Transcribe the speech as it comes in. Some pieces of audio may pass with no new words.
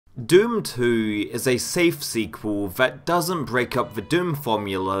Doom 2 is a safe sequel that doesn't break up the Doom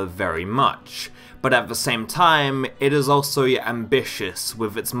formula very much, but at the same time, it is also ambitious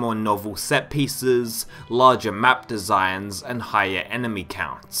with its more novel set pieces, larger map designs, and higher enemy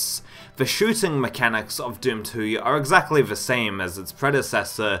counts. The shooting mechanics of Doom 2 are exactly the same as its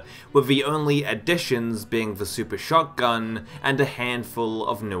predecessor, with the only additions being the super shotgun and a handful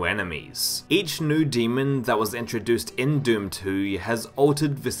of new enemies. Each new demon that was introduced in Doom 2 has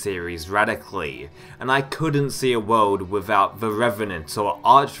altered the series radically, and I couldn't see a world without the Revenant or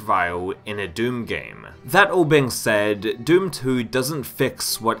Archvile in a Doom game. That all being said, Doom 2 doesn't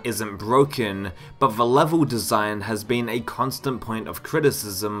fix what isn't broken, but the level design has been a constant point of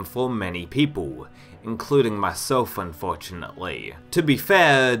criticism for many people, including myself unfortunately. To be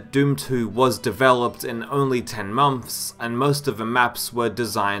fair, Doom 2 was developed in only 10 months, and most of the maps were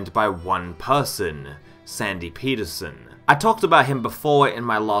designed by one person, Sandy Petersen. I talked about him before in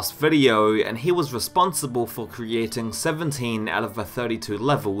my last video, and he was responsible for creating 17 out of the 32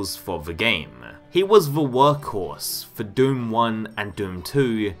 levels for the game. He was the workhorse for Doom 1 and Doom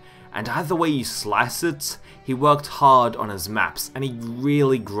 2, and either way you slice it, he worked hard on his maps and he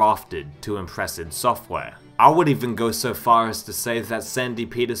really grafted to impress id Software. I would even go so far as to say that Sandy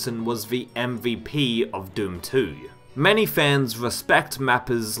Petersen was the MVP of Doom 2. Many fans respect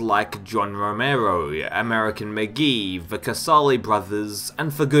mappers like John Romero, American McGee, the Casale brothers,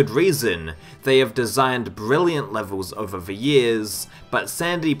 and for good reason. They have designed brilliant levels over the years, but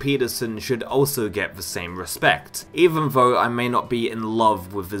Sandy Petersen should also get the same respect, even though I may not be in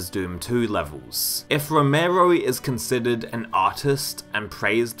love with his Doom 2 levels. If Romero is considered an artist and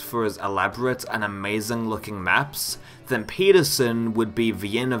praised for his elaborate and amazing looking maps, then Petersen would be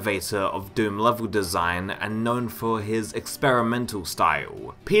the innovator of Doom level design and known for his experimental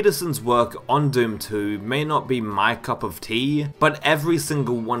style. Petersen's work on Doom 2 may not be my cup of tea, but every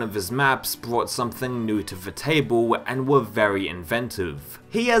single one of his maps brought something new to the table and were very inventive.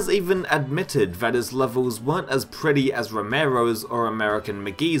 He has even admitted that his levels weren't as pretty as Romero's or American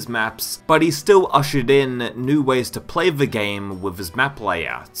McGee's maps, but he still ushered in new ways to play the game with his map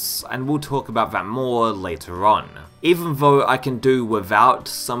layouts, and we'll talk about that more later on. Even though I can do without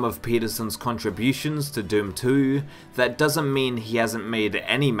some of Petersen's contributions to Doom 2, that doesn't mean he hasn't made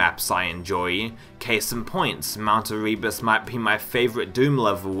any maps I enjoy. Case in point, Mount Erebus might be my favourite Doom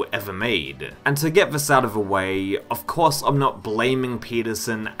level ever made. And to get this out of the way, of course I'm not blaming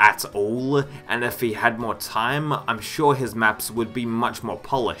Petersen at all, and if he had more time, I'm sure his maps would be much more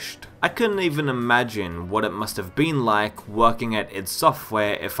polished. I couldn't even imagine what it must have been like working at id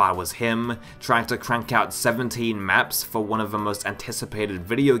Software if I was him, trying to crank out 17 maps for one of the most anticipated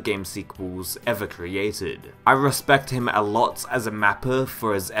video game sequels ever created. I respect him a lot as a mapper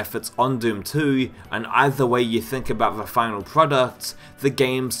for his efforts on Doom 2, and either way you think about the final product, the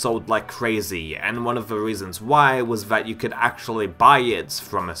game sold like crazy, and one of the reasons why was that you could actually buy it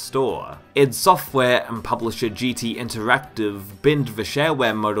from a store. id Software and publisher GT Interactive binned the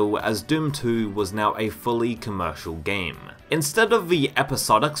shareware model as Doom 2 was now a fully commercial game. Instead of the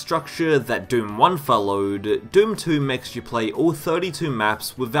episodic structure that Doom 1 followed, Doom 2 makes you play all 32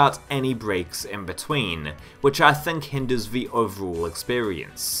 maps without any breaks in between, which I think hinders the overall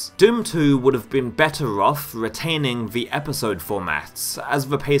experience. Doom 2 would have been better off retaining the episode formats, as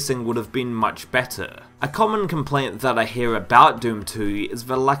the pacing would have been much better. A common complaint that I hear about Doom 2 is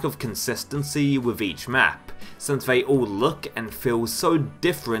the lack of consistency with each map, since they all look and feel so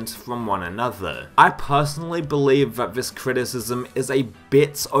different from one another. I personally believe that this criticism is a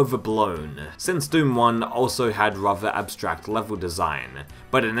bit overblown, since Doom 1 also had rather abstract level design,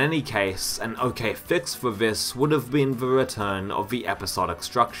 but in any case, an okay fix for this would have been the return of the episodic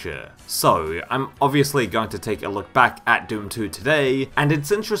structure. So, I'm obviously going to take a look back at Doom 2 today, and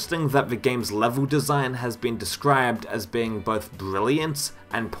it's interesting that the game's level design has been described as being both brilliant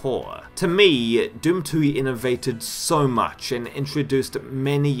and poor. To me, Doom 2 innovated so much and introduced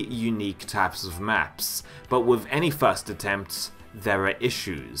many unique types of maps, but with any first attempt, there are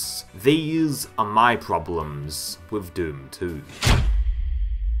issues. These are my problems with Doom 2.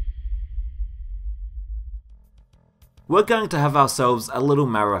 We're going to have ourselves a little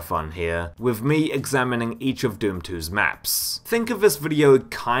marathon here, with me examining each of Doom 2's maps. Think of this video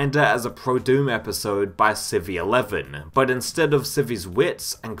kinda as a pro-Doom episode by Civvy11, but instead of Civvy's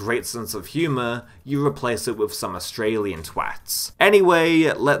wits and great sense of humour, you replace it with some Australian twats. Anyway,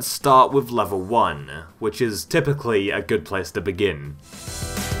 let's start with level 1, which is typically a good place to begin.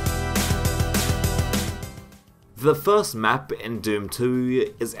 The first map in Doom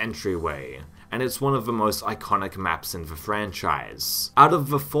 2 is Entryway, and it's one of the most iconic maps in the franchise. Out of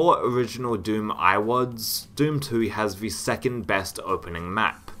the 4 original Doom IWADs, Doom 2 has the second best opening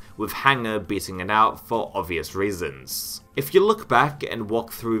map, with Hanger beating it out for obvious reasons. If you look back and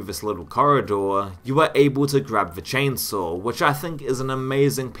walk through this little corridor, you are able to grab the chainsaw, which I think is an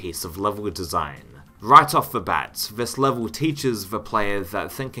amazing piece of level design. Right off the bat, this level teaches the player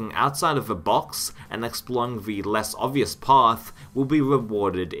that thinking outside of the box and exploring the less obvious path will be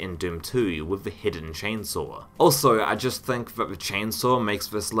rewarded in Doom 2 with the hidden chainsaw. Also, I just think that the chainsaw makes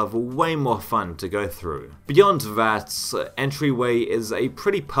this level way more fun to go through. Beyond that, Entryway is a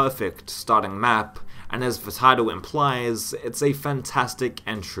pretty perfect starting map, and as the title implies, it's a fantastic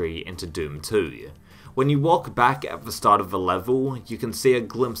entry into Doom 2. When you walk back at the start of the level, you can see a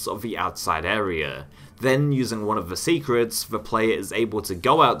glimpse of the outside area. Then, using one of the secrets, the player is able to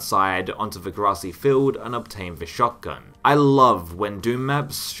go outside onto the grassy field and obtain the shotgun. I love when Doom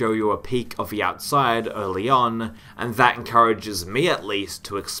maps show you a peek of the outside early on, and that encourages me at least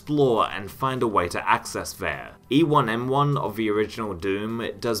to explore and find a way to access there. E1M1 of the original Doom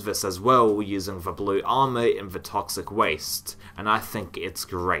does this as well, using the blue armor in the Toxic Waste, and I think it's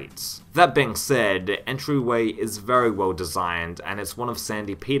great. That being said, Entryway is very well designed, and it's one of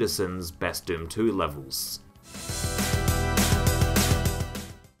Sandy Peterson's best Doom 2 levels.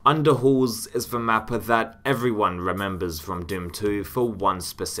 Underhalls is the map that everyone remembers from Doom 2 for one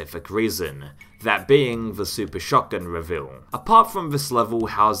specific reason, that being the super shotgun reveal. Apart from this level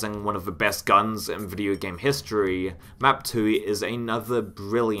housing one of the best guns in video game history, Map 2 is another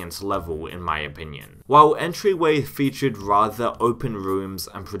brilliant level in my opinion. While Entryway featured rather open rooms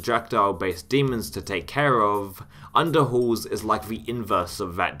and projectile-based demons to take care of, Underhalls is like the inverse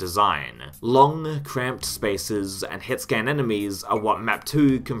of that design. Long, cramped spaces and hit-scan enemies are what Map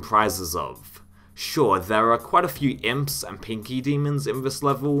 2 comprises of. Sure, there are quite a few imps and pinky demons in this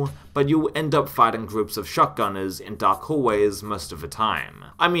level, but you'll end up fighting groups of shotgunners in dark hallways most of the time.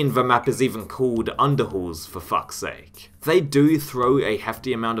 I mean, the map is even called Underhalls for fuck's sake. They do throw a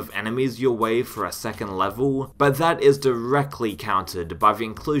hefty amount of enemies your way for a second level, but that is directly countered by the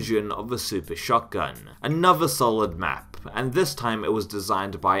inclusion of a super shotgun. Another solid map, and this time it was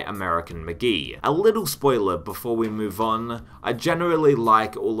designed by American McGee. A little spoiler before we move on, I generally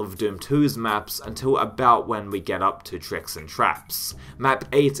like all of Doom 2's maps until about when we get up to Tricks and Traps. Map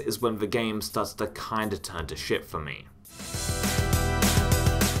 8 is when the game starts to kinda turn to shit for me.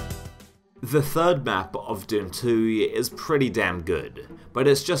 The third map of Doom 2 is pretty damn good, but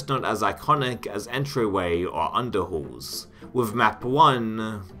it's just not as iconic as Entryway or Underhalls. With Map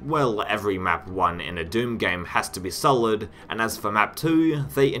 1, well, every Map 1 in a Doom game has to be solid, and as for Map 2,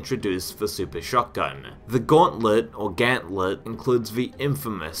 they introduce the super shotgun. The Gauntlet, or Gantlet, includes the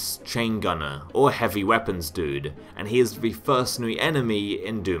infamous Chain Gunner, or Heavy Weapons Dude, and he is the first new enemy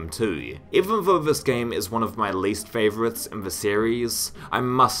in Doom 2. Even though this game is one of my least favourites in the series, I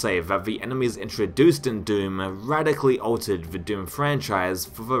must say that the enemies introduced in Doom radically altered the Doom franchise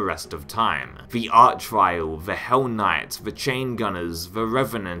for the rest of time. The Archvile, the Hell Knight, the Chain Gunners, the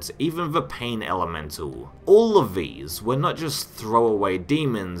Revenant, even the Pain Elemental. All of these were not just throwaway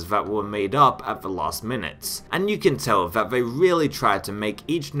demons that were made up at the last minute, and you can tell that they really tried to make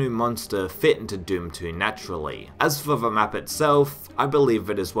each new monster fit into Doom 2 naturally. As for the map itself, I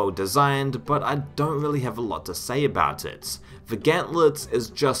believe it is well designed, but I don't really have a lot to say about it. The Gantlet is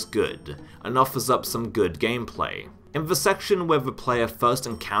just good, and offers up some good gameplay. In the section where the player first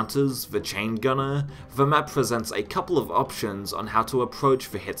encounters the Chain Gunner, the map presents a couple of options on how to approach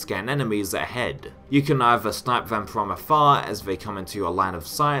the hit-scan enemies ahead. You can either snipe them from afar as they come into your line of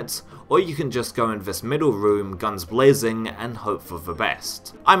sight, or you can just go in this middle room guns blazing and hope for the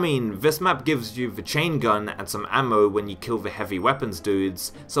best. I mean, this map gives you the chain gun and some ammo when you kill the heavy weapons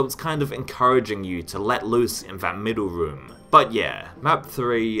dudes, so it's kind of encouraging you to let loose in that middle room. But yeah, map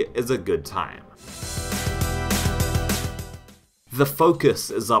 3 is a good time. The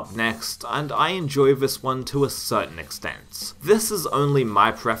Focus is up next, and I enjoy this one to a certain extent. This is only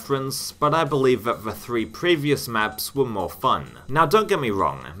my preference, but I believe that the 3 previous maps were more fun. Now don't get me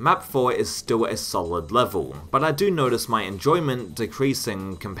wrong, map 4 is still a solid level, but I do notice my enjoyment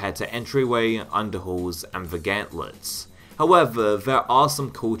decreasing compared to Entryway, Underhalls, and the Gantlets. However, there are some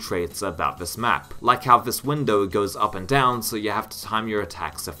cool traits about this map, like how this window goes up and down so you have to time your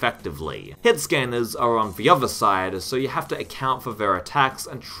attacks effectively. Hit scanners are on the other side, so you have to account for their attacks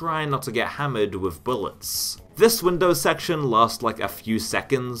and try not to get hammered with bullets. This window section lasts like a few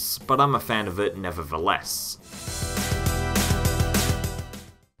seconds, but I'm a fan of it nevertheless.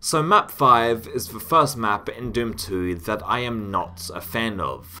 So map 5 is the first map in Doom 2 that I am not a fan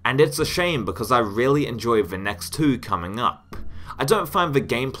of, and it's a shame because I really enjoy the next 2 coming up. I don't find the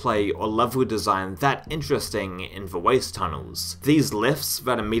gameplay or level design that interesting in the waste tunnels. These lifts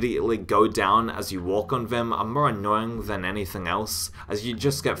that immediately go down as you walk on them are more annoying than anything else, as you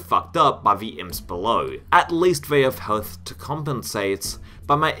just get fucked up by the imps below. At least they have health to compensate,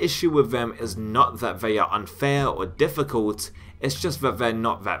 but my issue with them is not that they are unfair or difficult, it's just that they're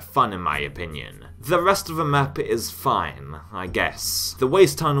not that fun in my opinion. The rest of the map is fine, I guess. The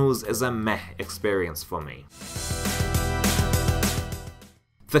waste tunnels is a meh experience for me.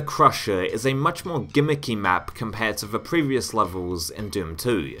 The Crusher is a much more gimmicky map compared to the previous levels in Doom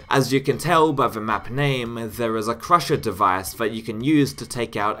 2. As you can tell by the map name, there is a Crusher device that you can use to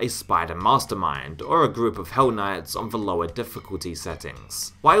take out a spider mastermind, or a group of Hell Knights on the lower difficulty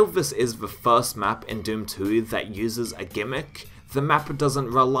settings. While this is the first map in Doom 2 that uses a gimmick, the map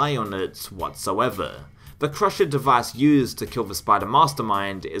doesn't rely on it whatsoever. The Crusher device used to kill the Spider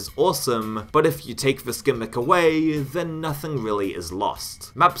Mastermind is awesome, but if you take this gimmick away, then nothing really is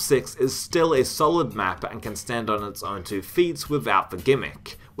lost. Map 6 is still a solid map and can stand on its own 2 feet without the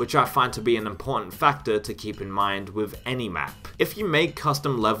gimmick, which I find to be an important factor to keep in mind with any map. If you make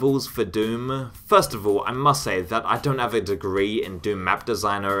custom levels for Doom, first of all I must say that I don't have a degree in Doom map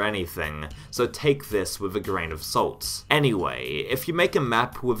design or anything, so take this with a grain of salt. Anyway, if you make a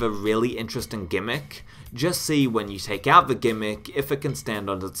map with a really interesting gimmick, just see when you take out the gimmick if it can stand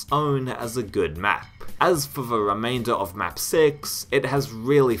on its own as a good map. As for the remainder of map 6, it has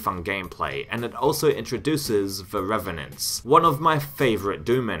really fun gameplay, and it also introduces the Revenants, one of my favourite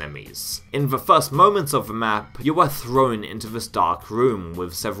Doom enemies. In the first moments of the map, you are thrown into this dark room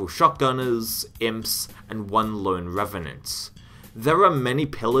with several shotgunners, imps, and one lone Revenant. There are many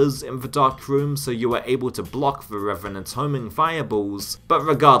pillars in the dark room, so you are able to block the Revenant's homing fireballs, but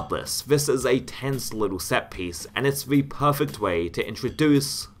regardless, this is a tense little set piece, and it's the perfect way to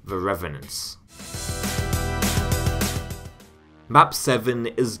introduce the Revenants. Map 7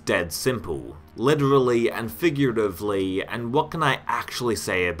 is dead simple, literally and figuratively, and what can I actually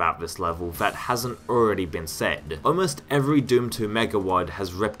say about this level that hasn't already been said? Almost every Doom 2 megawad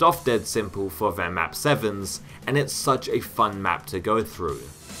has ripped off Dead Simple for their map 7s, and it's such a fun map to go through.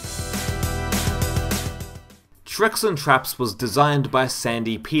 Tricks and Traps was designed by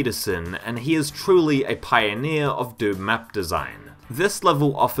Sandy Peterson, and he is truly a pioneer of Doom map design. This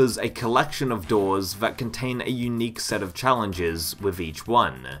level offers a collection of doors that contain a unique set of challenges with each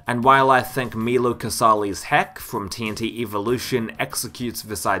one, and while I think Milo Casali's Heck from TNT Evilution executes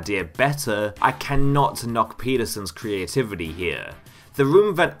this idea better, I cannot knock Peterson's creativity here. The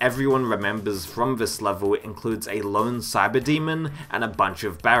room that everyone remembers from this level includes a lone cyber demon and a bunch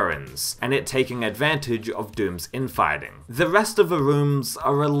of barons, and it taking advantage of Doom's infighting. The rest of the rooms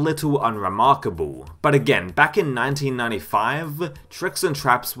are a little unremarkable, but again, back in 1995, Tricks and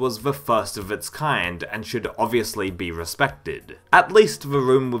Traps was the first of its kind and should obviously be respected. At least the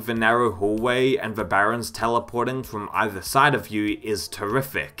room with the narrow hallway and the barons teleporting from either side of you is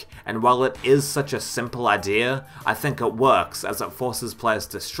terrific, and while it is such a simple idea, I think it works as it forces players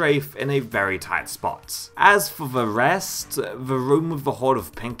to strafe in a very tight spot. As for the rest, the room with the Horde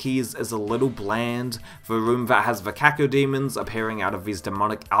of Pinkies is a little bland, the room that has the Cacodemons appearing out of these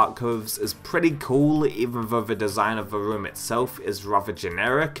demonic alcoves is pretty cool even though the design of the room itself is rather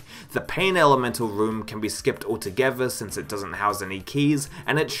generic, the Pain Elemental room can be skipped altogether since it doesn't house any keys,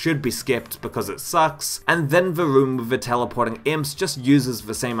 and it should be skipped because it sucks, and then the room with the teleporting imps just uses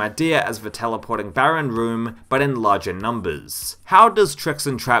the same idea as the teleporting Baron room, but in larger numbers. How does Tricks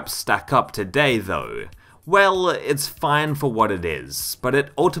and Traps stack up today though? Well, it's fine for what it is, but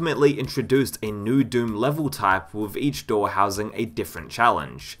it ultimately introduced a new Doom level type with each door housing a different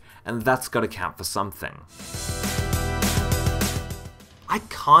challenge, and that's gotta count for something. I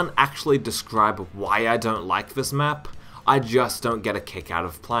can't actually describe why I don't like this map, I just don't get a kick out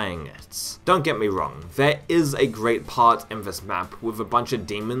of playing it. Don't get me wrong, there is a great part in this map with a bunch of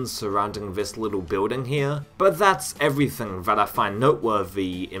demons surrounding this little building here, but that's everything that I find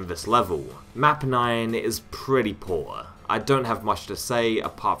noteworthy in this level. Map 9 is pretty poor. I don't have much to say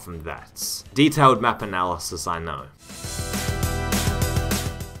apart from that. Detailed map analysis, I know.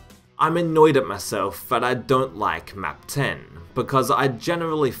 I'm annoyed at myself that I don't like map 10, because I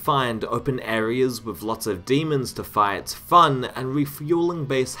generally find open areas with lots of demons to fight fun, and refueling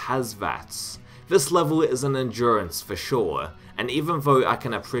base has that. This level is an endurance for sure, and even though I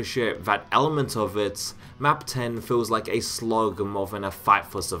can appreciate that element of it, map 10 feels like a slog more than a fight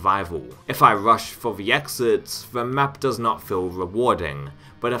for survival. If I rush for the exit, the map does not feel rewarding,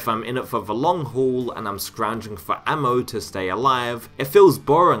 but if I'm in it for the long haul and I'm scrounging for ammo to stay alive, it feels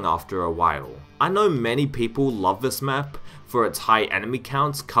boring after a while. I know many people love this map for its high enemy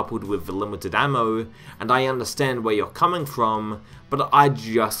counts coupled with the limited ammo, and I understand where you're coming from, but I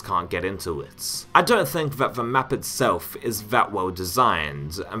just can't get into it. I don't think that the map itself is that well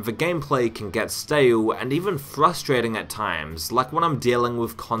designed, and the gameplay can get stale and even frustrating at times, like when I'm dealing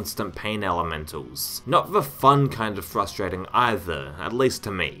with constant pain elementals. Not the fun kind of frustrating either, at least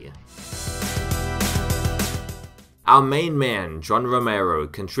to me. Our main man, John Romero,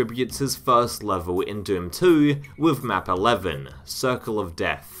 contributes his first level in Doom 2 with map 11, Circle of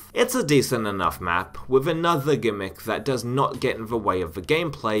Death. It's a decent enough map, with another gimmick that does not get in the way of the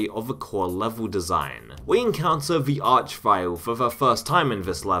gameplay or the core level design. We encounter the Archvile for the first time in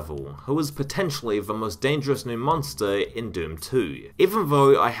this level, who is potentially the most dangerous new monster in Doom 2. Even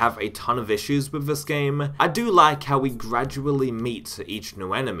though I have a ton of issues with this game, I do like how we gradually meet each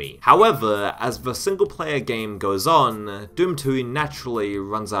new enemy. However, as the single player game goes on, Doom 2 naturally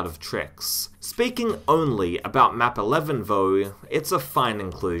runs out of tricks. Speaking only about map 11 though, it's a fine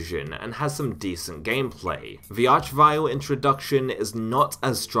inclusion and has some decent gameplay. The Archvile introduction is not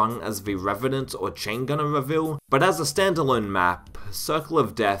as strong as the Revenant or Chain Gunner reveal, but as a standalone map, Circle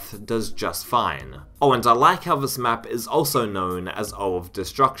of Death does just fine. Oh, and I like how this map is also known as O of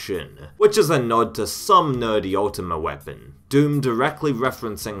Destruction, which is a nod to some nerdy Ultima weapon. Doom directly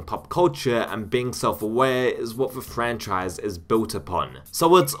referencing pop culture and being self-aware is what the franchise is built upon,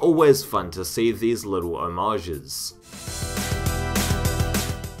 so it's always fun to see these little homages.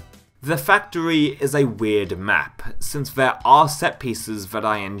 The Factory is a weird map, since there are set pieces that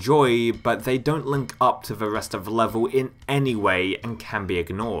I enjoy, but they don't link up to the rest of the level in any way and can be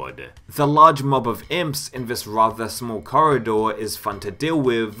ignored. The large mob of imps in this rather small corridor is fun to deal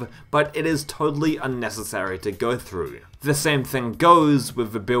with, but it is totally unnecessary to go through. The same thing goes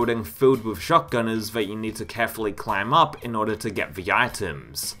with the building filled with shotgunners that you need to carefully climb up in order to get the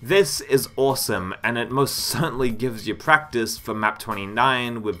items. This is awesome, and it most certainly gives you practice for map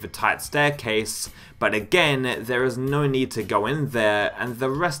 29 with the tight staircase, but again, there is no need to go in there, and the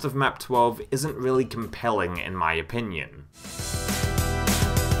rest of map 12 isn't really compelling in my opinion.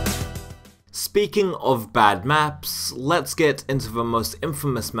 Speaking of bad maps, let's get into the most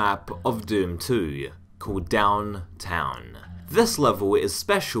infamous map of Doom 2. Called Downtown. This level is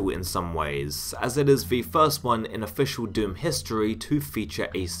special in some ways, as it is the first one in official Doom history to feature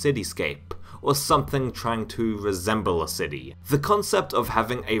a cityscape, or something trying to resemble a city. The concept of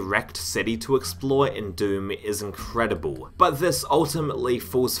having a wrecked city to explore in Doom is incredible, but this ultimately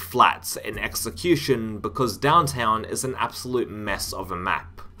falls flat in execution because Downtown is an absolute mess of a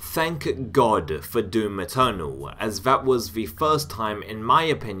map. Thank God for Doom Eternal, as that was the first time in my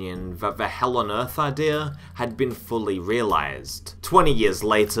opinion that the Hell on Earth idea had been fully realized. 20 years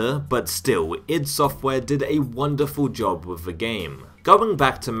later, but still, id Software did a wonderful job with the game. Going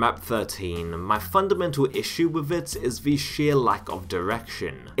back to map 13, my fundamental issue with it is the sheer lack of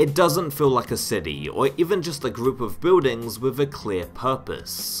direction. It doesn't feel like a city, or even just a group of buildings with a clear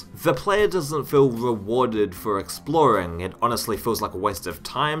purpose. The player doesn't feel rewarded for exploring, it honestly feels like a waste of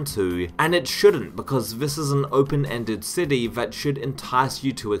time to, and it shouldn't because this is an open-ended city that should entice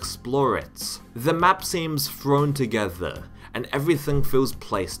you to explore it. The map seems thrown together, and everything feels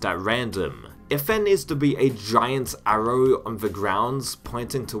placed at random. If there needs to be a giant arrow on the grounds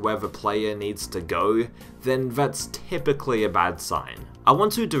pointing to where the player needs to go, then that's typically a bad sign. I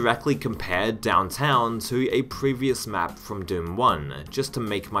want to directly compare Downtown to a previous map from Doom 1, just to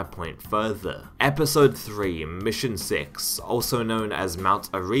make my point further. Episode 3, Mission 6, also known as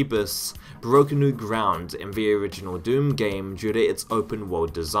Mount Erebus, broke new ground in the original Doom game due to its open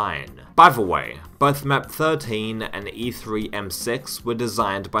world design. By the way, both map 13 and E3M6 were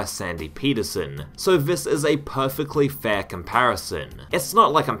designed by Sandy Peterson, so this is a perfectly fair comparison. It's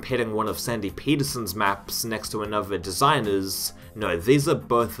not like I'm pitting one of Sandy Peterson's maps next to another designer's. No, these are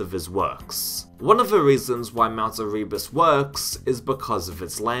both of his works. One of the reasons why Mount Erebus works is because of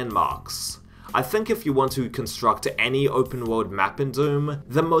its landmarks. I think if you want to construct any open world map in Doom,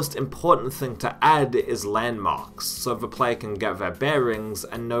 the most important thing to add is landmarks, so the player can get their bearings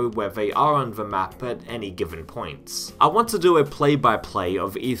and know where they are on the map at any given point. I want to do a play-by-play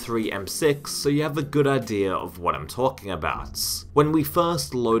of E3M6 so you have a good idea of what I'm talking about. When we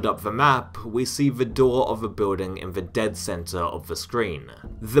first load up the map, we see the door of a building in the dead center of the screen.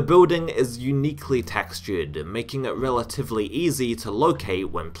 The building is uniquely textured, making it relatively easy to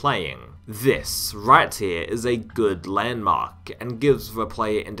locate when playing. This, right here, is a good landmark, and gives the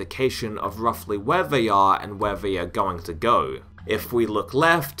player indication of roughly where they are and where they are going to go. If we look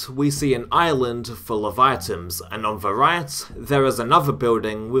left, we see an island full of items, and on the right, there is another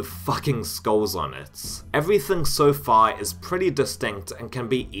building with fucking skulls on it. Everything so far is pretty distinct and can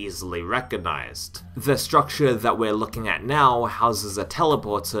be easily recognized. The structure that we're looking at now houses a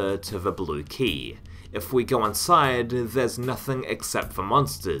teleporter to the blue key. If we go inside, there's nothing except for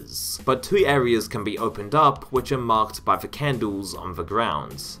monsters, but 2 areas can be opened up which are marked by the candles on the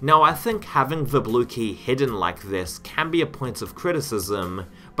ground. Now I think having the blue key hidden like this can be a point of criticism,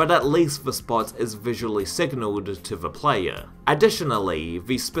 but at least the spot is visually signalled to the player. Additionally,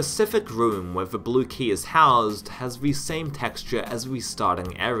 the specific room where the blue key is housed has the same texture as the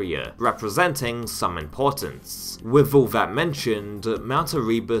starting area, representing some importance. With all that mentioned, Mount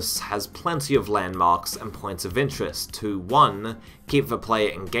Erebus has plenty of landmarks and points of interest to 1. Keep the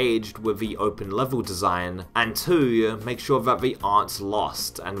player engaged with the open level design, and 2. Make sure that they aren't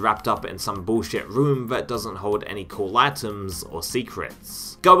lost and wrapped up in some bullshit room that doesn't hold any cool items or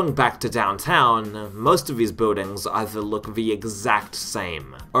secrets. Going back to downtown, most of these buildings either look the exact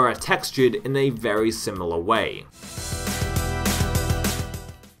same, or are textured in a very similar way.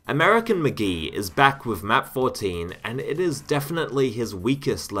 American McGee is back with map 14, and it is definitely his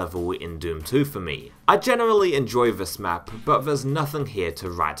weakest level in Doom 2 for me. I generally enjoy this map, but there's nothing here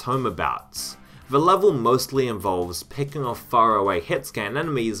to write home about. The level mostly involves picking off faraway hitscan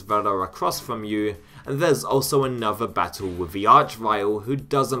enemies that are across from you, and there's also another battle with the arch-rival who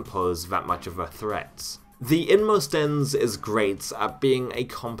doesn't pose that much of a threat. The Inmost Ends is great at being a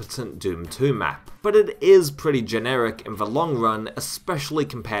competent Doom 2 map, but it is pretty generic in the long run, especially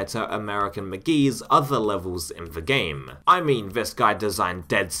compared to American McGee's other levels in the game. I mean, this guy designed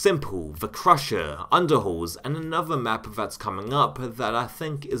Dead Simple, The Crusher, Underhalls, and another map that's coming up that I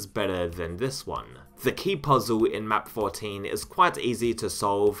think is better than this one. The key puzzle in map 14 is quite easy to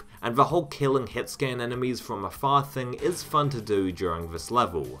solve, and the whole killing hitscan enemies from afar thing is fun to do during this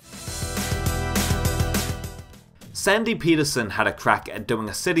level. Sandy Peterson had a crack at doing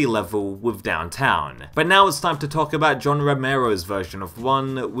a city level with downtown, but now it's time to talk about John Romero's version of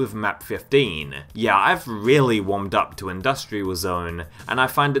one with map 15. Yeah, I've really warmed up to Industrial Zone, and I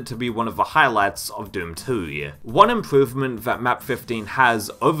find it to be one of the highlights of Doom 2. One improvement that map 15 has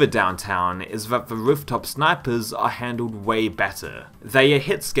over downtown is that the rooftop snipers are handled way better. They are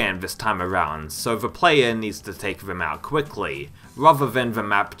hit scanned this time around, so the player needs to take them out quickly, rather than the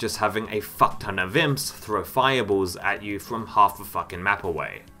map just having a fuck ton of imps throw fireballs at you from half the fucking map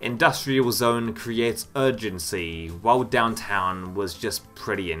away. Industrial Zone creates urgency, while downtown was just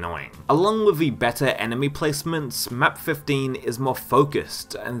pretty annoying. Along with the better enemy placements, map 15 is more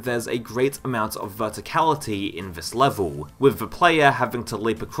focused, and there's a great amount of verticality in this level, with the player having to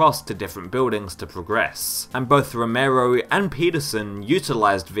leap across to different buildings to progress. And both Romero and Peterson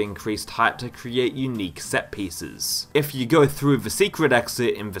utilized the increased height to create unique set pieces. If you go through the secret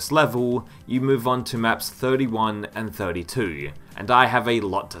exit in this level, you move on to maps 31 and 32, and I have a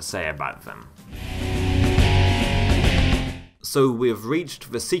lot to say about them. So we have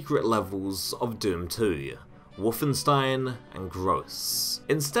reached the secret levels of Doom 2. Wolfenstein and Gross.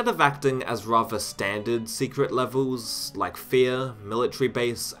 Instead of acting as rather standard secret levels like Fear, Military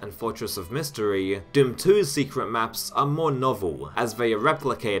Base, and Fortress of Mystery, Doom 2's secret maps are more novel, as they are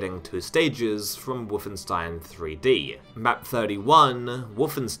replicating 2 stages from Wolfenstein 3D. Map 31,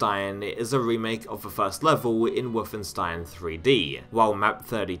 Wolfenstein, is a remake of the first level in Wolfenstein 3D, while Map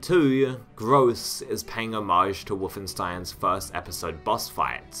 32, Gross, is paying homage to Wolfenstein's first episode boss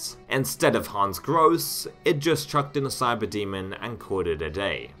fights. Instead of Hans Gross, it just chucked in a cyber demon and called it a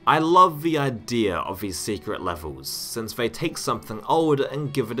day. I love the idea of these secret levels, since they take something old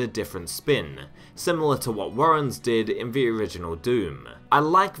and give it a different spin, similar to what Warren's did in the original Doom. I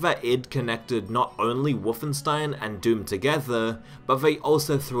like that id connected not only Wolfenstein and Doom together, but they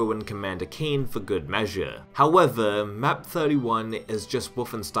also threw in Commander Keen for good measure. However, Map 31 is just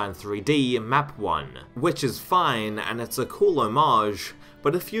Wolfenstein 3D Map 1, which is fine and it's a cool homage,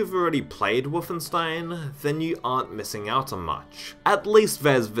 but if you've already played Wolfenstein, then you aren't missing out on much. At least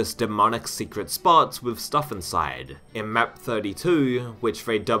there's this demonic secret spot with stuff inside. In Map 32, which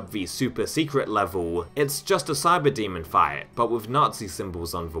they dubbed the super secret level, it's just a cyber demon fight, but with Nazi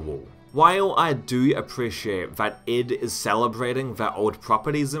symbols on the wall. While I do appreciate that id is celebrating their old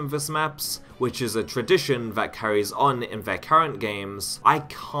properties in this maps, which is a tradition that carries on in their current games, I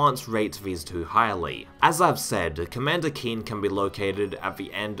can't rate these too highly. As I've said, Commander Keen can be located at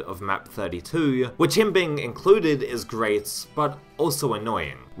the end of map 32, which him being included is great, but also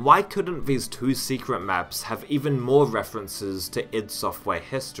annoying. Why couldn't these 2 secret maps have even more references to id Software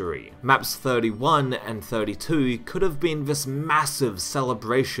history? Maps 31 and 32 could have been this massive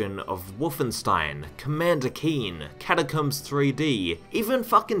celebration of of Wolfenstein, Commander Keen, Catacombs 3D, even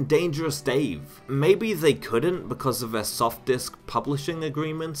fucking Dangerous Dave. Maybe they couldn't because of their soft disk publishing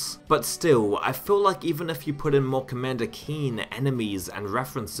agreements, but still, I feel like even if you put in more Commander Keen enemies and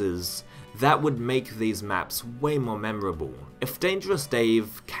references, that would make these maps way more memorable. If Dangerous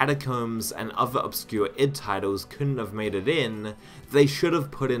Dave, Catacombs, and other obscure id titles couldn't have made it in, they should have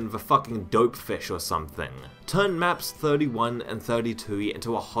put in the fucking Dopefish or something. Turn maps 31 and 32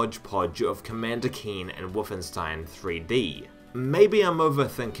 into a hodgepodge of Commander Keen and Wolfenstein 3D. Maybe I'm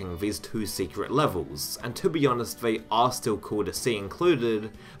overthinking these two secret levels, and to be honest they are still cool to see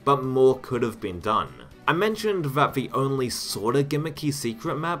included, but more could have been done. I mentioned that the only sorta gimmicky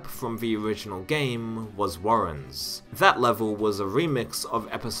secret map from the original game was Warren's. That level was a remix of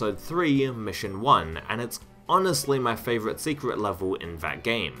Episode 3, Mission 1, and it's honestly my favourite secret level in that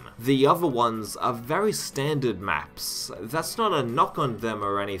game. The other ones are very standard maps. That's not a knock on them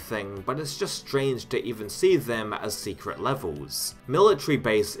or anything, but it's just strange to even see them as secret levels. Military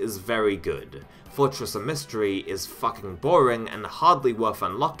Base is very good. Fortress of Mystery is fucking boring and hardly worth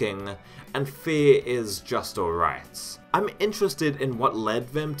unlocking, and Fear is just alright. I'm interested in what led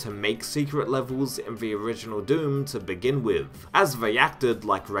them to make secret levels in the original Doom to begin with, as they acted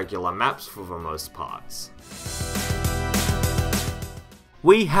like regular maps for the most part.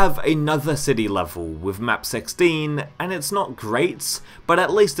 We have another city level with map 16, and it's not great, but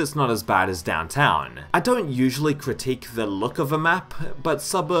at least it's not as bad as downtown. I don't usually critique the look of a map, but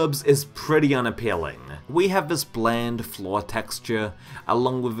Suburbs is pretty unappealing. We have this bland floor texture,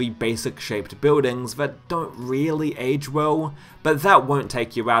 along with the basic shaped buildings that don't really age well, but that won't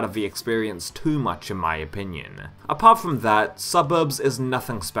take you out of the experience too much in my opinion. Apart from that, Suburbs is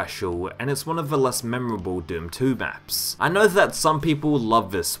nothing special, and it's one of the less memorable Doom 2 maps. I know that some people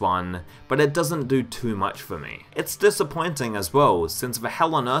love this one, but it doesn't do too much for me. It's disappointing as well, since the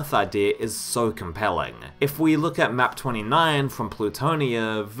Hell on Earth idea is so compelling. If we look at map 29 from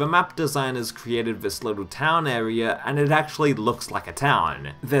Plutonia, the map designers created this little town area and it actually looks like a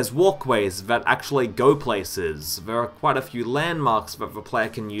town. There's walkways that actually go places, there are quite a few landmarks that the player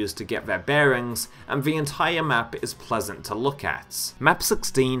can use to get their bearings, and the entire map is pleasant to look at. Map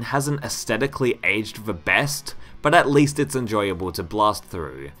 16 hasn't aesthetically aged the best, but at least it's enjoyable to blast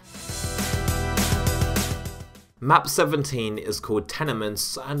through. Map 17 is called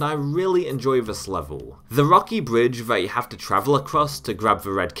Tenements, and I really enjoy this level. The rocky bridge that you have to travel across to grab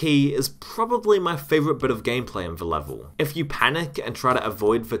the red key is probably my favourite bit of gameplay in the level. If you panic and try to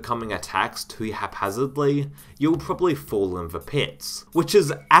avoid the coming attacks too haphazardly, you'll probably fall in the pits. Which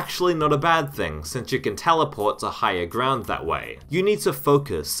is actually not a bad thing, since you can teleport to higher ground that way. You need to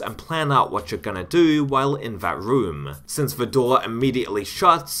focus and plan out what you're gonna do while in that room, since the door immediately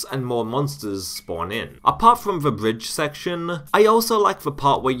shuts and more monsters spawn in. Apart from the bridge section, I also like the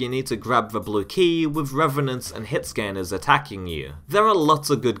part where you need to grab the blue key with revenants and hit scanners attacking you. There are lots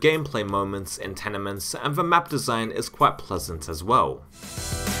of good gameplay moments in Tenements, and the map design is quite pleasant as well.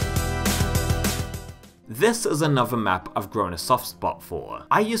 This is another map I've grown a soft spot for.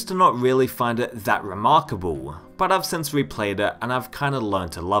 I used to not really find it that remarkable, but I've since replayed it and I've kinda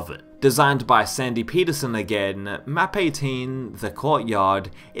learned to love it. Designed by Sandy Peterson again, map 18, The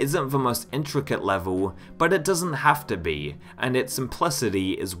Courtyard, isn't the most intricate level, but it doesn't have to be, and its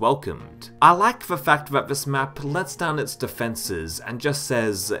simplicity is welcomed. I like the fact that this map lets down its defenses and just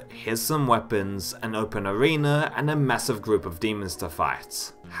says, here's some weapons, an open arena, and a massive group of demons to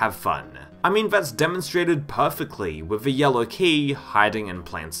fight. Have fun. I mean, that's demonstrated perfectly with the yellow key hiding in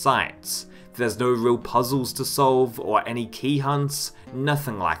plain sight. There's no real puzzles to solve or any key hunts,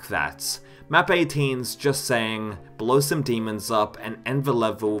 nothing like that. Map 18's just saying, blow some demons up and end the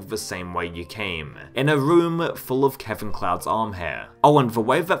level the same way you came, in a room full of Kevin Cloud's arm hair. Oh, and the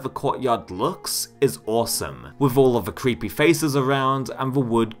way that the courtyard looks is awesome, with all of the creepy faces around and the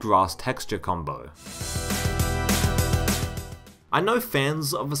wood-grass texture combo. I know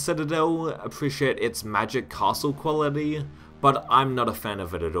fans of the Citadel appreciate its magic castle quality, but I'm not a fan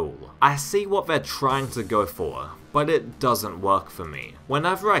of it at all. I see what they're trying to go for, but it doesn't work for me.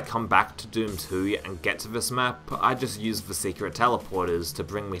 Whenever I come back to Doom 2 and get to this map, I just use the secret teleporters to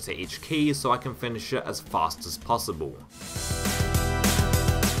bring me to each key so I can finish it as fast as possible.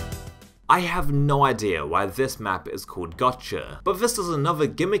 I have no idea why this map is called Gotcha, but this is another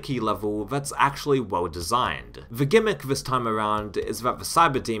gimmicky level that's actually well designed. The gimmick this time around is that the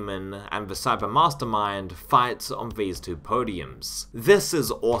Cyber Demon and the Cyber Mastermind fight on these two podiums. This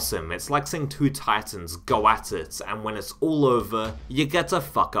is awesome, it's like seeing two titans go at it, and when it's all over, you get to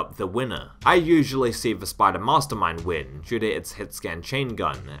fuck up the winner. I usually see the Spider Mastermind win due to its hit scan chain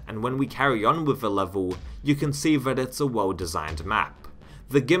gun, and when we carry on with the level, you can see that it's a well designed map.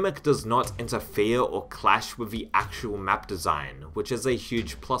 The gimmick does not interfere or clash with the actual map design, which is a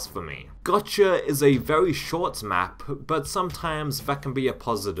huge plus for me. Gotcha is a very short map, but sometimes that can be a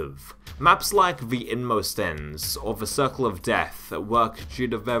positive. Maps like the Inmost Ends or the Circle of Death work due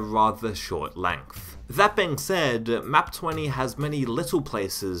to their rather short length. That being said, Map 20 has many little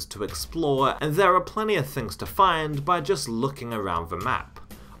places to explore, and there are plenty of things to find by just looking around the map.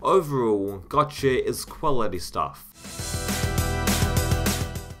 Overall, Gotcha is quality stuff.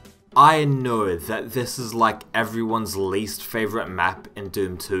 I know that this is like everyone's least favourite map in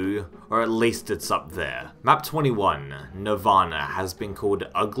Doom 2, or at least it's up there. Map 21, Nirvana, has been called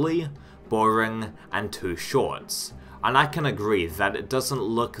ugly, boring, and too short, and I can agree that it doesn't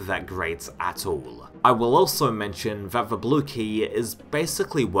look that great at all. I will also mention that the blue key is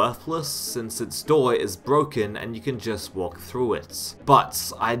basically worthless since its door is broken and you can just walk through it.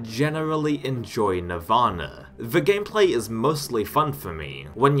 But I generally enjoy Nirvana. The gameplay is mostly fun for me,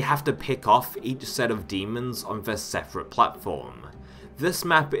 when you have to pick off each set of demons on their separate platform. This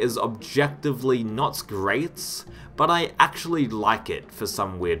map is objectively not great, but I actually like it for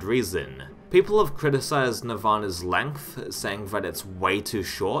some weird reason. People have criticized Nirvana's length, saying that it's way too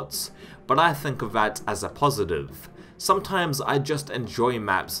short, but I think of that as a positive. Sometimes I just enjoy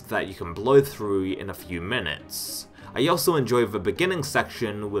maps that you can blow through in a few minutes. I also enjoy the beginning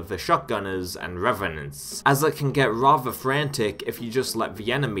section with the shotgunners and revenants, as it can get rather frantic if you just let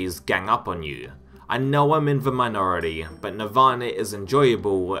the enemies gang up on you. I know I'm in the minority, but Nirvana is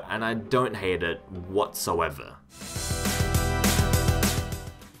enjoyable and I don't hate it whatsoever.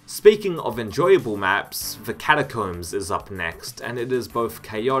 Speaking of enjoyable maps, the Catacombs is up next, and it is both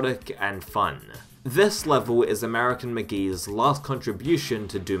chaotic and fun. This level is American McGee's last contribution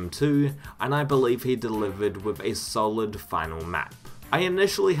to Doom 2, and I believe he delivered with a solid final map. I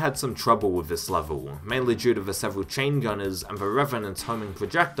initially had some trouble with this level, mainly due to the several chain gunners and the revenants homing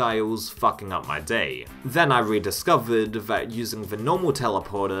projectiles fucking up my day. Then I rediscovered that using the normal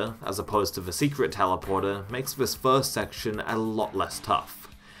teleporter, as opposed to the secret teleporter, makes this first section a lot less tough.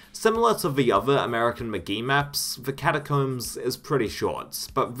 Similar to the other American McGee maps, the Catacombs is pretty short,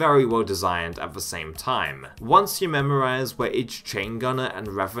 but very well designed at the same time. Once you memorize where each chain gunner and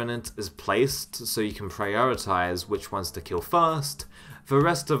revenant is placed so you can prioritize which ones to kill first, the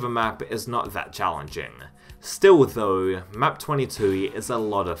rest of the map is not that challenging. Still though, map 22 is a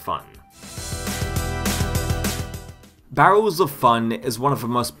lot of fun. Barrels of Fun is one of the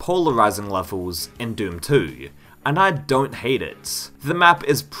most polarizing levels in Doom 2. And I don't hate it. The map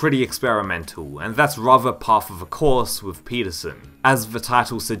is pretty experimental, and that's rather par for the course with Peterson. As the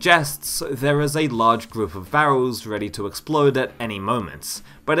title suggests, there is a large group of barrels ready to explode at any moment,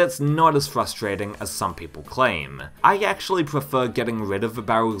 but it's not as frustrating as some people claim. I actually prefer getting rid of the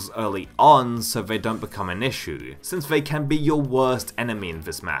barrels early on so they don't become an issue, since they can be your worst enemy in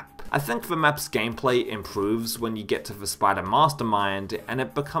this map. I think the map's gameplay improves when you get to the Spider Mastermind, and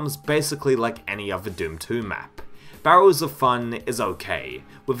it becomes basically like any other Doom 2 map. Barrels of Fun is okay,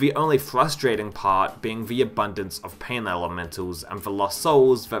 with the only frustrating part being the abundance of pain elementals and the lost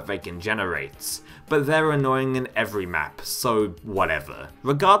souls that they can generate, but they're annoying in every map, so whatever.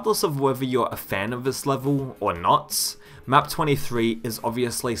 Regardless of whether you're a fan of this level or not, map 23 is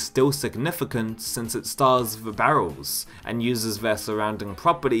obviously still significant since it stars the barrels, and uses their surrounding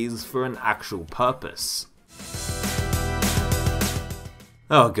properties for an actual purpose.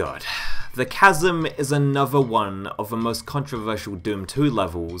 Oh god. The Chasm is another one of the most controversial Doom 2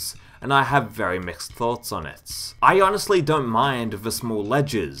 levels, and I have very mixed thoughts on it. I honestly don't mind the small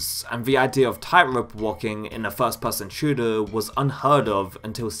ledges, and the idea of tightrope walking in a first-person shooter was unheard of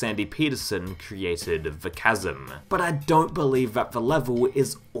until Sandy Peterson created the Chasm. But I don't believe that the level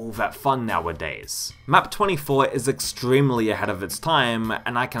is all that fun nowadays. Map 24 is extremely ahead of its time,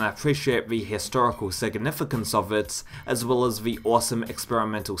 and I can appreciate the historical significance of it, as well as the awesome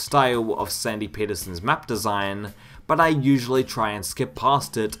experimental style of Sandy Peterson's map design, but I usually try and skip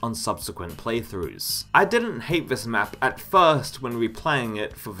past it on subsequent playthroughs. I didn't hate this map at first when replaying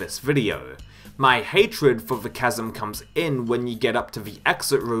it for this video. My hatred for the Chasm comes in when you get up to the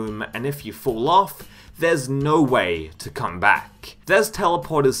exit room, and if you fall off, there's no way to come back. There's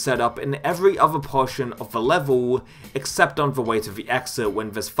teleporters set up in every other portion of the level, except on the way to the exit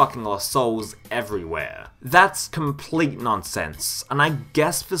when there's fucking lost souls everywhere. That's complete nonsense, and I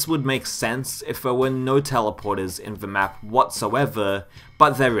guess this would make sense if there were no teleporters in the map whatsoever,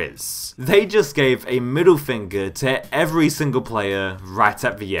 but there is. They just gave a middle finger to every single player right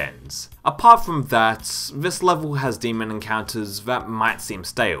at the end. Apart from that, this level has demon encounters that might seem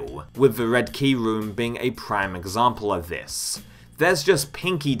stale, with the Red Key Room being a prime example of this. There's just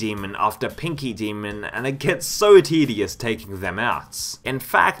Pinky Demon after Pinky Demon, and it gets so tedious taking them out. In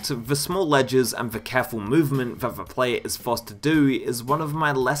fact, the small ledges and the careful movement that the player is forced to do is one of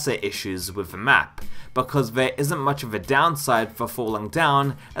my lesser issues with the map, because there isn't much of a downside for falling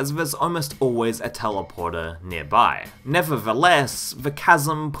down, as there's almost always a teleporter nearby. Nevertheless, the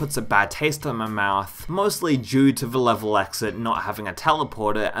chasm puts a bad taste in my mouth, mostly due to the level exit not having a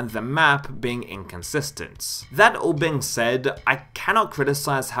teleporter and the map being inconsistent. That all being said, I cannot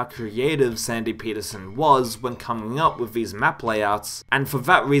criticize how creative Sandy Petersen was when coming up with these map layouts, and for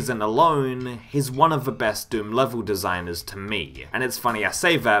that reason alone, he's one of the best Doom level designers to me. And it's funny I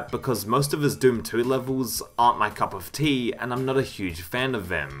say that because most of his Doom 2 levels aren't my cup of tea, and I'm not a huge fan of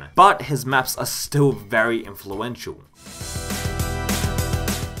them, but his maps are still very influential.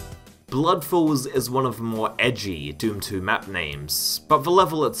 Bloodfalls is one of the more edgy Doom 2 map names, but the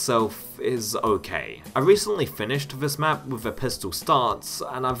level itself is okay. I recently finished this map with a pistol starts,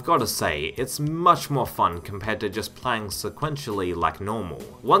 and I've gotta say, it's much more fun compared to just playing sequentially like normal.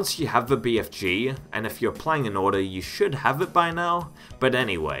 Once you have the BFG, and if you're playing in order you should have it by now, but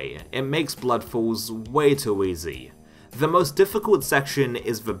anyway, it makes Bloodfalls way too easy. The most difficult section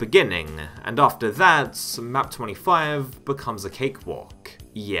is the beginning, and after that, map 25 becomes a cakewalk.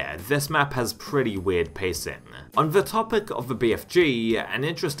 Yeah, this map has pretty weird pacing. On the topic of the BFG, an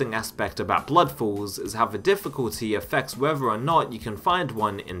interesting aspect about Bloodfalls is how the difficulty affects whether or not you can find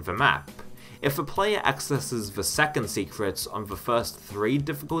one in the map. If a player accesses the second secret on the first 3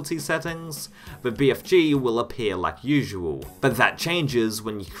 difficulty settings, the BFG will appear like usual, but that changes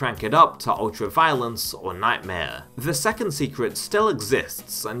when you crank it up to Ultra Violence or Nightmare. The second secret still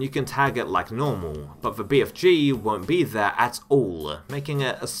exists and you can tag it like normal, but the BFG won't be there at all, making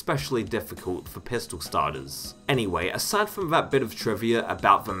it especially difficult for pistol starters. Anyway, aside from that bit of trivia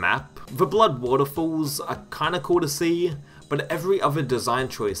about the map, the blood waterfalls are kinda cool to see, but every other design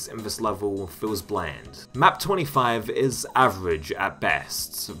choice in this level feels bland. Map 25 is average at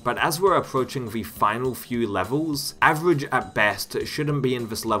best, but as we're approaching the final few levels, average at best shouldn't be in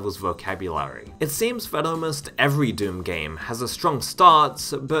this level's vocabulary. It seems that almost every Doom game has a strong start,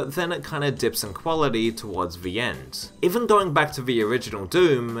 but then it kinda dips in quality towards the end. Even going back to the original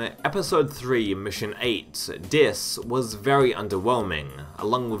Doom, Episode 3 Mission 8, Dis, was very underwhelming,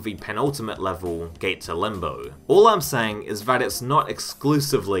 along with the penultimate level, Gate to Limbo. All I'm saying is that it's not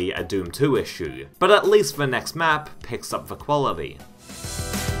exclusively a Doom 2 issue, but at least the next map picks up the quality.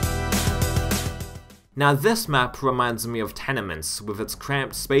 Now this map reminds me of Tenements with its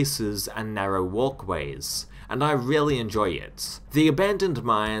cramped spaces and narrow walkways, and I really enjoy it. The abandoned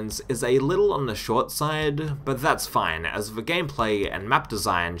mines is a little on the short side, but that's fine as the gameplay and map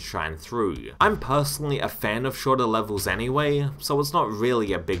design shine through. I'm personally a fan of shorter levels anyway, so it's not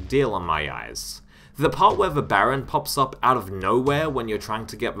really a big deal in my eyes. The part where the Baron pops up out of nowhere when you're trying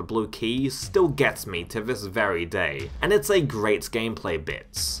to get the blue key still gets me to this very day, and it's a great gameplay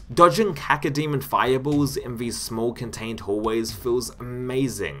bit. Dodging Cacodemon fireballs in these small contained hallways feels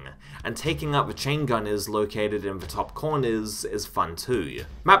amazing, and taking out the chain gunners located in the top corners is fun too.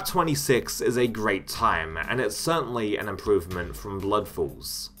 Map 26 is a great time, and it's certainly an improvement from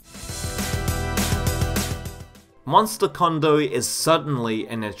Bloodfalls. Monster Condo is certainly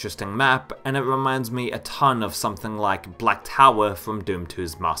an interesting map, and it reminds me a ton of something like Black Tower from Doom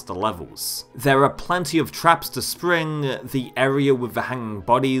 2's master levels. There are plenty of traps to spring, the area with the hanging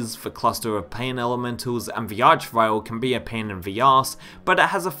bodies, the cluster of pain elementals, and the archvile can be a pain in the arse, but it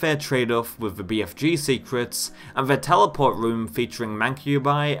has a fair trade-off with the BFG secrets, and the teleport room featuring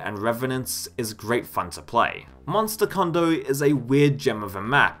Mancubi and Revenants is great fun to play. Monster Condo is a weird gem of a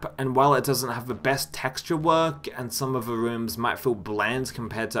map, and while it doesn't have the best texture work, and some of the rooms might feel bland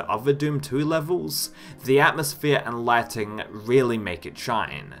compared to other Doom 2 levels, the atmosphere and lighting really make it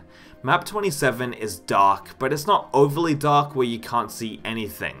shine. Map 27 is dark, but it's not overly dark where you can't see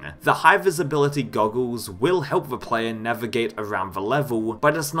anything. The high visibility goggles will help the player navigate around the level,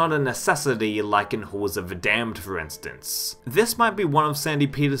 but it's not a necessity like in Halls of the Damned for instance. This might be one of Sandy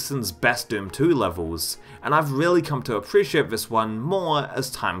Petersen's best Doom 2 levels, and I've really come to appreciate this one more as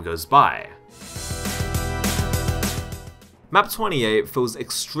time goes by. Map 28 feels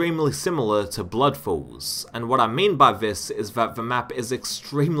extremely similar to Bloodfalls, and what I mean by this is that the map is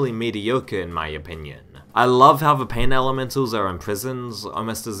extremely mediocre in my opinion. I love how the pain elementals are in prisons,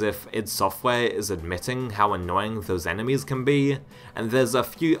 almost as if id Software is admitting how annoying those enemies can be, and there's a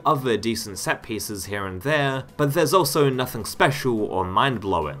few other decent set pieces here and there, but there's also nothing special or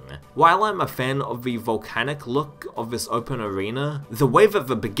mind-blowing. While I'm a fan of the volcanic look of this open arena, the way that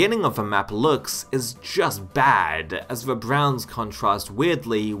the beginning of the map looks is just bad, as the browns contrast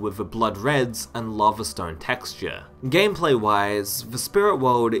weirdly with the blood reds and lava stone texture. Gameplay wise, the Spirit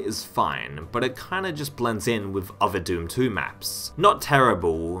World is fine, but it kinda just blends in with other Doom 2 maps. Not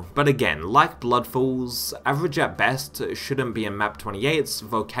terrible, but again, like Bloodfalls, average at best shouldn't be in Map 28's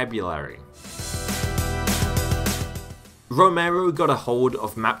vocabulary. Romero got a hold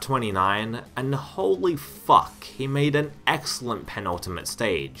of Map 29, and holy fuck, he made an excellent penultimate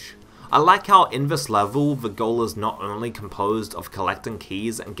stage. I like how in this level, the goal is not only composed of collecting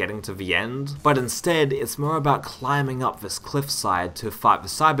keys and getting to the end, but instead it's more about climbing up this cliffside to fight the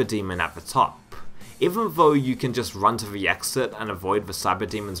Cyber Demon at the top. Even though you can just run to the exit and avoid the Cyber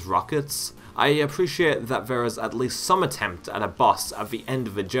Demon's rockets, I appreciate that there is at least some attempt at a boss at the end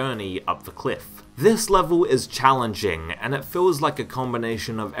of the journey up the cliff. This level is challenging, and it feels like a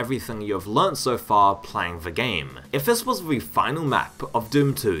combination of everything you have learnt so far playing the game. If this was the final map of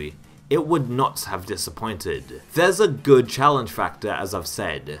Doom 2, it would not have disappointed. There's a good challenge factor, as I've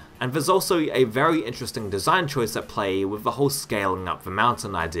said, and there's also a very interesting design choice at play with the whole scaling up the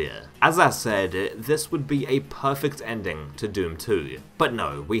mountain idea. As I said, this would be a perfect ending to Doom 2. But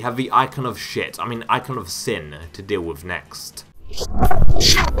no, we have the Icon of Icon of Sin to deal with next.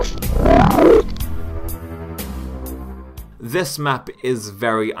 This map is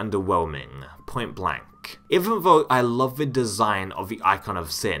very underwhelming, point blank. Even though I love the design of the Icon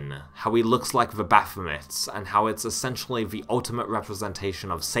of Sin, how he looks like the Baphomet, and how it's essentially the ultimate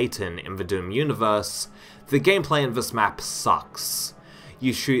representation of Satan in the Doom universe, the gameplay in this map sucks.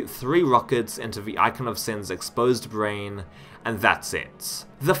 You shoot 3 rockets into the Icon of Sin's exposed brain, and that's it.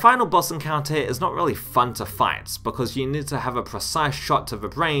 The final boss encounter is not really fun to fight, because you need to have a precise shot to the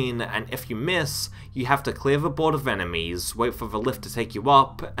brain, and if you miss, you have to clear the board of enemies, wait for the lift to take you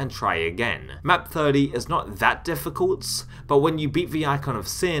up, and try again. Map 30 is not that difficult, but when you beat the Icon of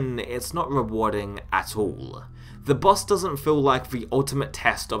Sin, it's not rewarding at all. The boss doesn't feel like the ultimate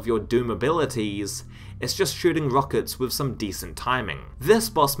test of your Doom abilities, it's just shooting rockets with some decent timing. This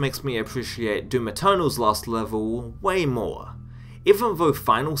boss makes me appreciate Doom Eternal's last level way more. Even though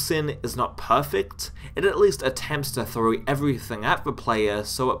Final Sin is not perfect, it at least attempts to throw everything at the player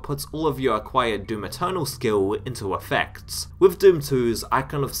so it puts all of your acquired Doom Eternal skill into effect. With Doom 2's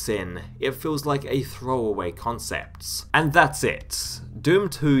Icon of Sin, it feels like a throwaway concept. And that's it. Doom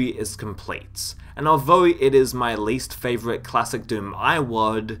 2 is complete. And although it is my least favourite classic Doom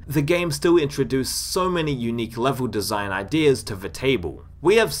IWAD, the game still introduced so many unique level design ideas to the table.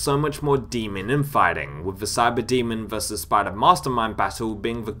 We have so much more demon infighting, with the Cyber Demon vs Spider Mastermind battle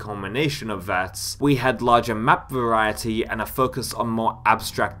being the culmination of that. We had larger map variety and a focus on more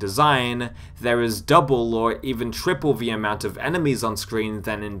abstract design. There is double or even triple the amount of enemies on screen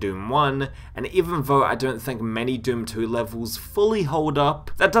than in Doom 1, and even though I don't think many Doom 2 levels fully hold up,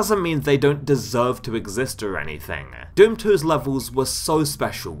 that doesn't mean they don't deserve to exist or anything. Doom 2's levels were so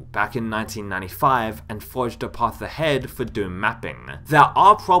special back in 1995 and forged a path ahead for Doom mapping. There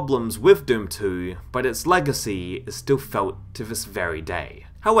are problems with Doom 2, but its legacy is still felt to this very day.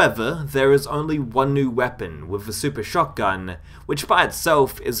 However, there is only one new weapon with the Super Shotgun, which by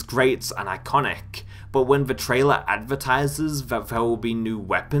itself is great and iconic, but when the trailer advertises that there will be new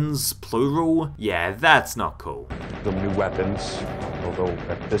weapons, plural, yeah, that's not cool. The new weapons, although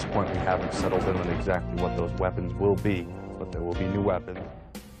at this point we haven't settled in on exactly what those weapons will be, but there will be new weapons.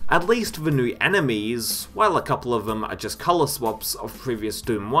 At least the new enemies, while a couple of them are just colour swaps of previous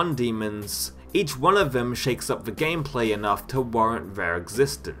Doom 1 demons, each one of them shakes up the gameplay enough to warrant their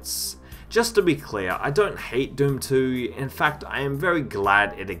existence. Just to be clear, I don't hate Doom 2, in fact I am very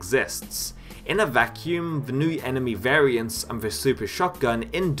glad it exists. In a vacuum, the new enemy variants and the Super Shotgun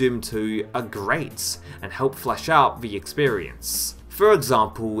in Doom 2 are great, and help flesh out the experience. For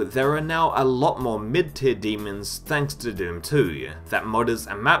example, there are now a lot more mid-tier demons thanks to Doom 2, that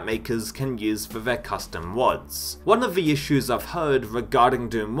modders and map makers can use for their custom WODs. One of the issues I've heard regarding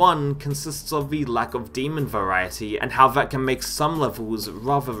Doom 1 consists of the lack of demon variety and how that can make some levels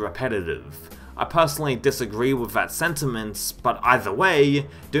rather repetitive. I personally disagree with that sentiment, but either way,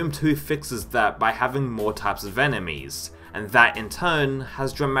 Doom 2 fixes that by having more types of enemies, and that in turn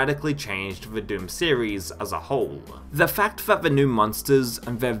has dramatically changed the Doom series as a whole. The fact that the new monsters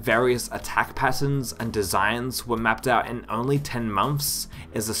and their various attack patterns and designs were mapped out in only 10 months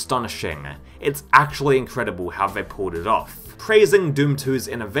is astonishing. It's actually incredible how they pulled it off. Praising Doom 2's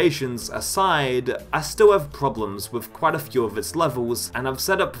innovations aside, I still have problems with quite a few of its levels, and I've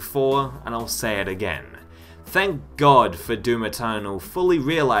said it before and I'll say it again. Thank God for Doom Eternal fully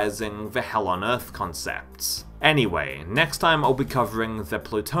realizing the Hell on Earth concepts. Anyway, next time I'll be covering the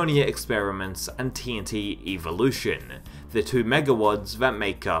Plutonia experiments and TNT Evilution, the two megawads that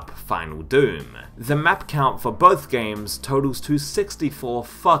make up Final Doom. The map count for both games totals to 64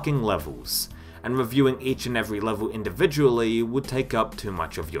 fucking levels, and reviewing each and every level individually would take up too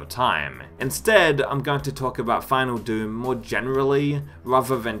much of your time. Instead, I'm going to talk about Final Doom more generally,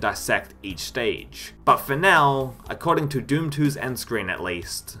 rather than dissect each stage. But for now, according to Doom 2's end screen at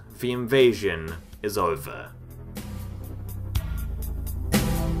least, the invasion is over.